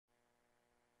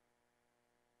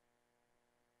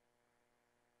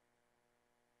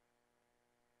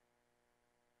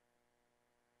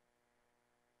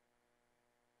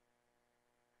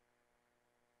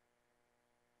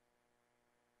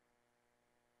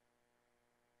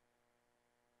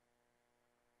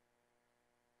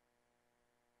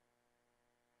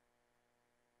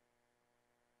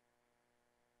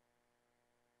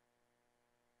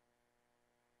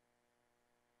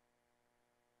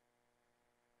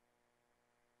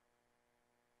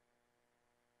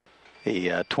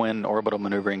The twin orbital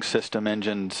maneuvering system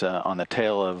engines on the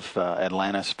tail of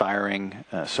Atlantis firing,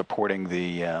 supporting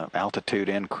the altitude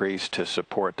increase to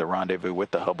support the rendezvous with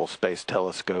the Hubble Space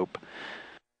Telescope.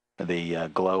 The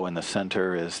glow in the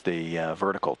center is the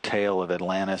vertical tail of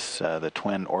Atlantis, the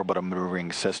twin orbital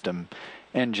maneuvering system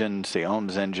engines, the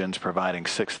OMS engines providing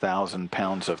 6,000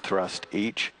 pounds of thrust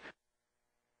each.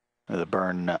 The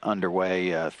burn underway,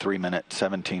 3-minute,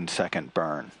 17-second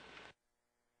burn.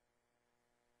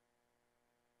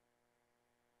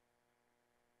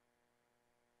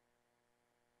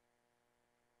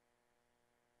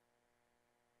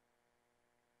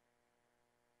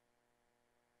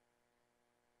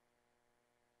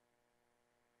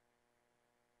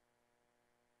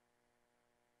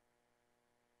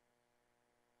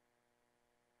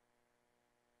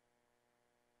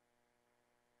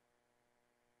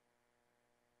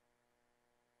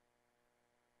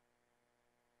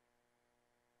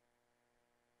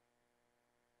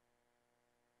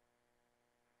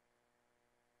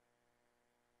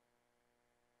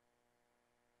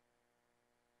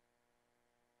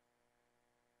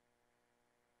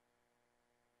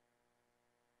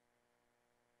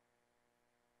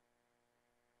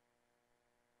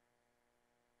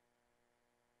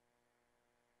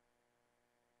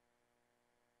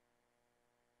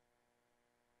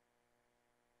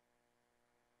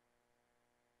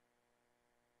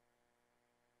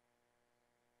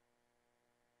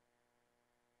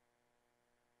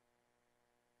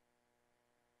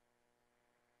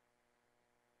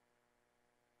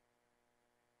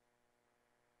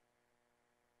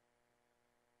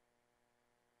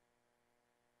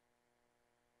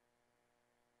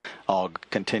 All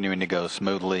continuing to go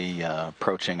smoothly,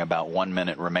 approaching about 1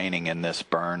 minute remaining in this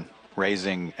burn,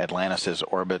 raising Atlantis'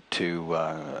 orbit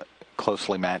to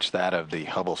closely match that of the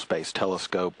Hubble Space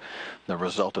Telescope. The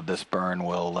result of this burn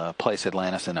will place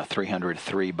Atlantis in a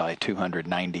 303 by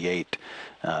 298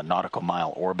 nautical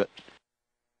mile orbit.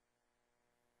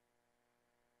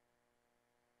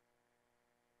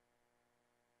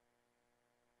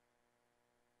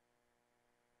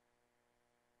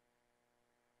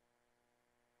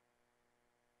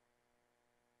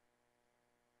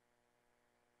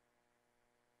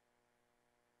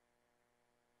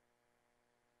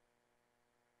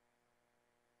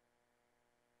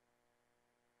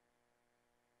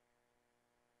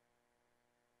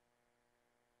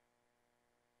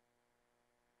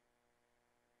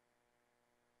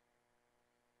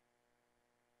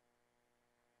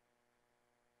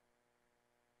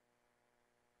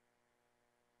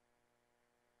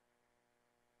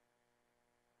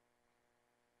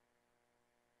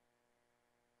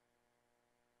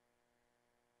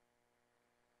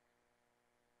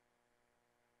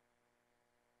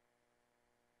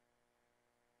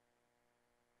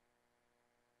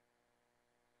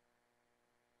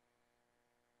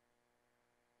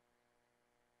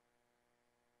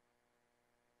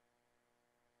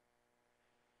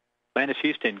 Atlantis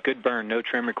Houston, good burn, no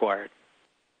trim required.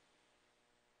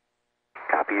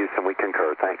 Copy, Houston, we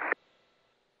concur, thanks.